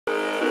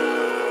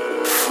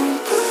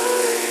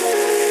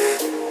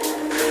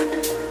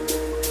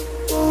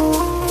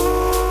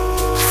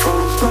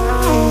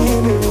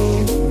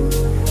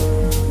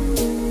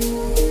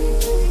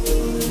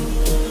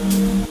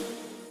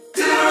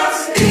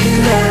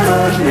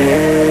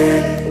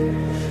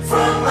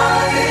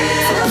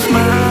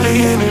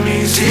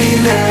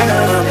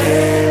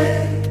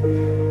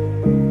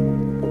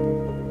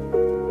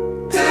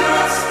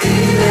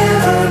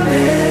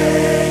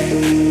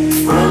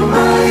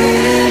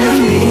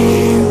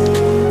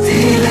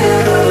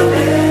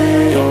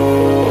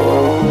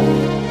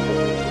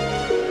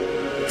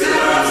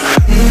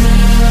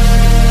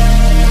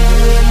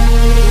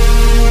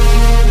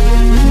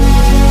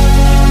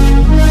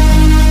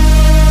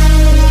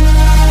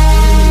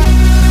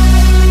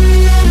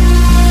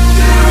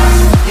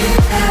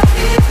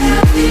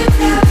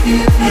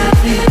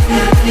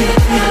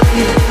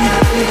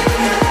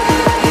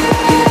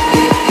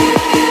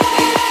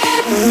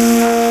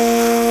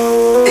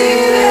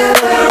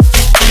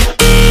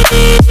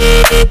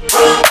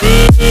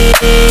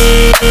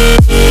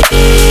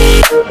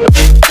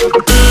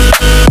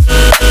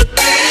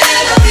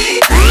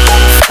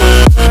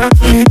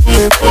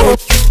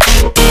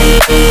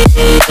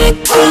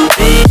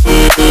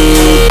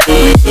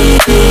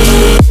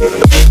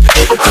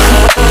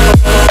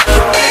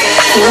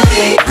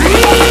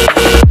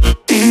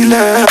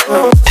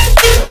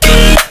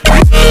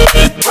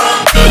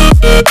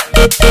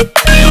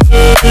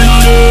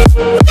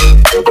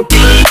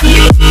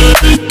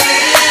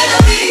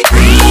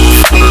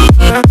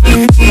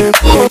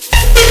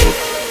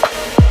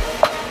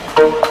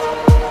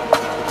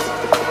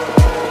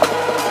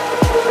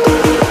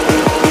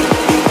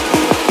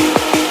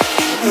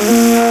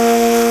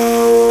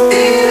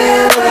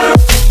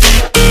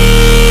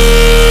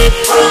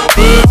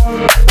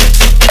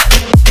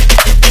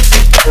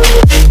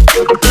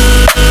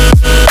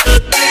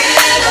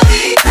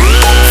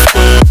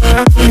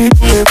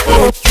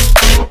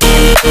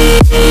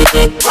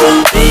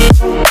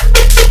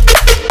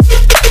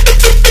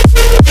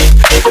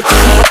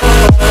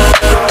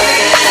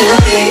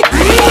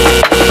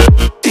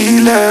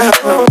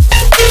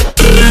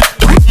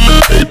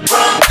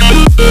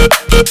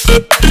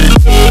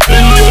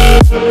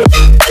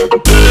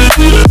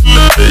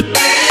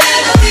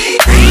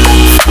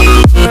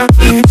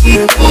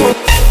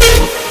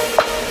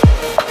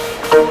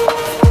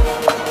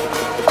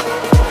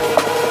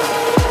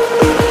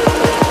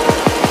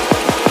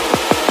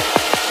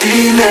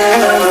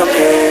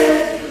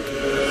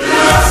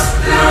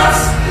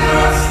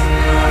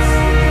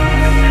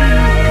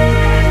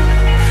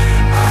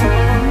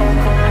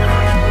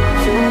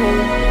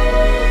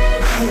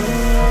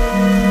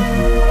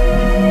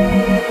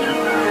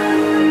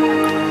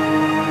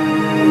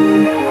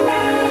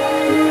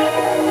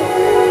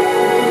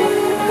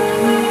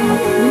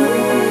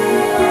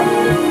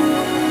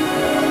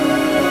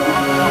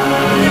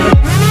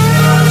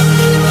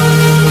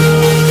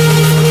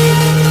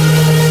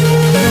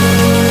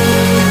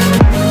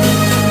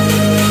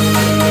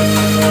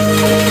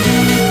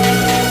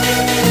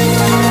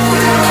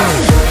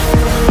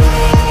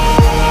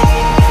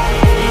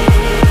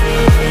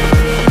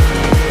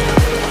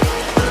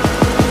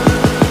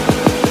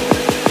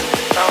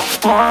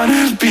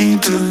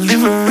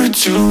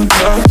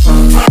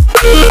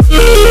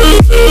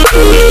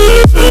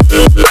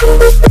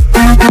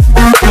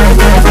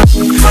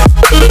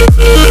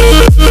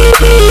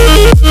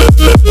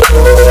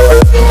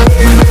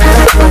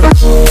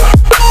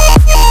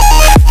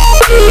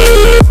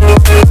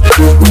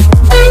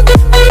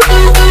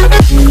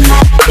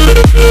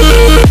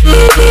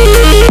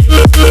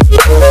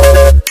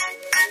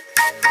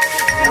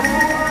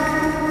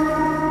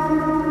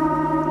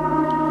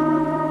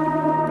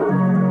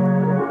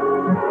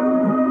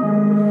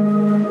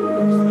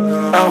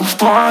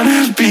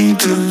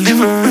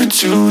deliver it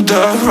to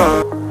the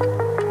rock.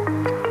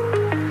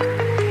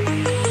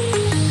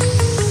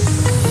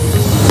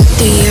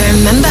 Do you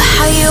remember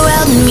how you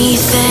held me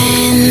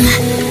then?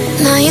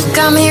 Now you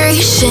got me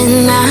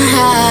reaching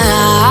out.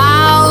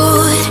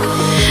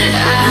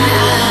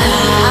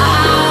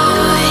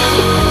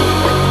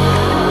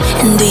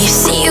 And do you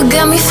see you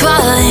got me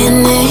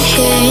falling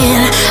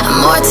in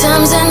more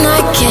times than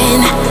I can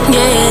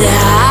get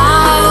out?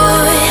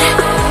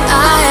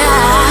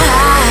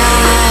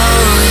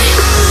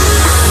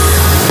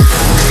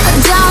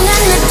 Down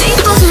in the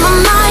deep of my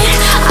mind,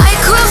 I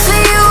call for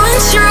you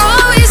and you're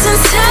always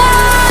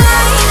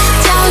inside.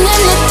 Down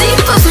in the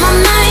deep of my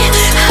mind,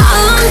 how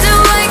long do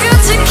I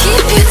got to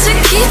keep you, to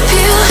keep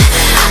you?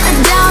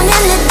 Down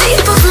in the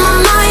deep of my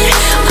mind,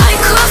 I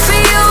call for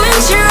you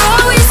and you're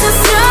always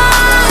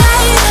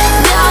inside.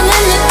 Down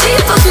in the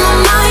deep of my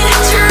mind,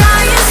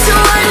 trying so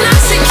hard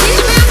not to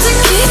keep you, to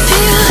keep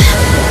you.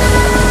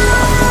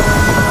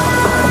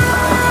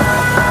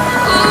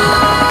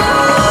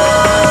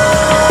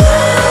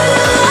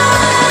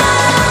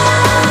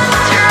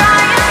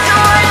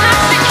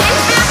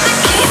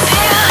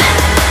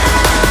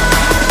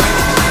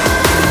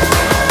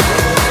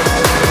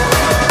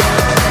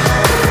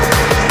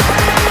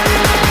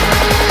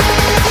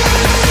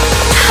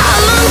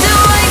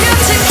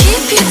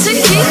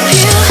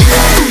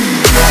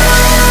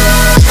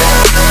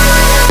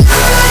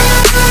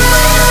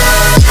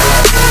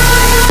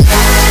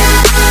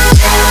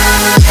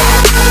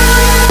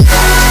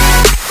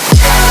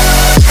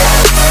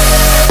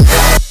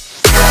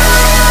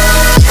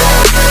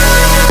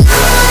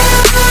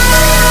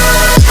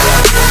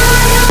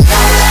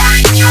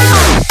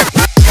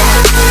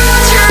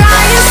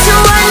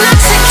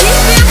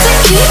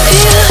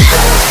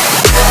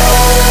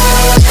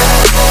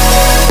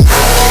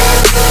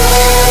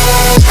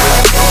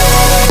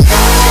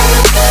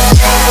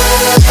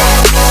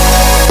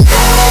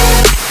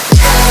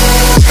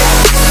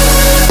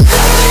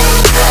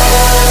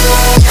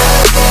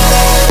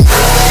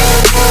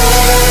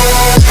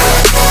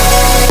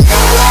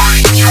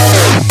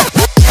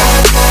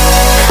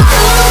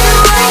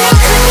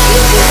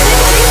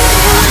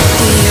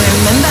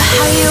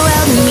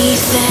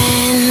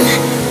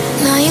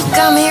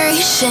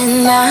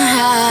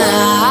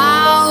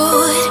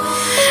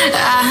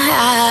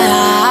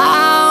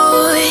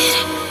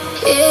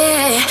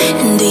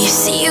 And do you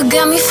see you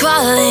got me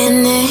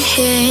falling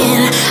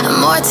in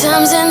more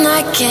times than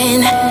I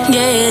can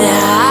get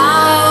out?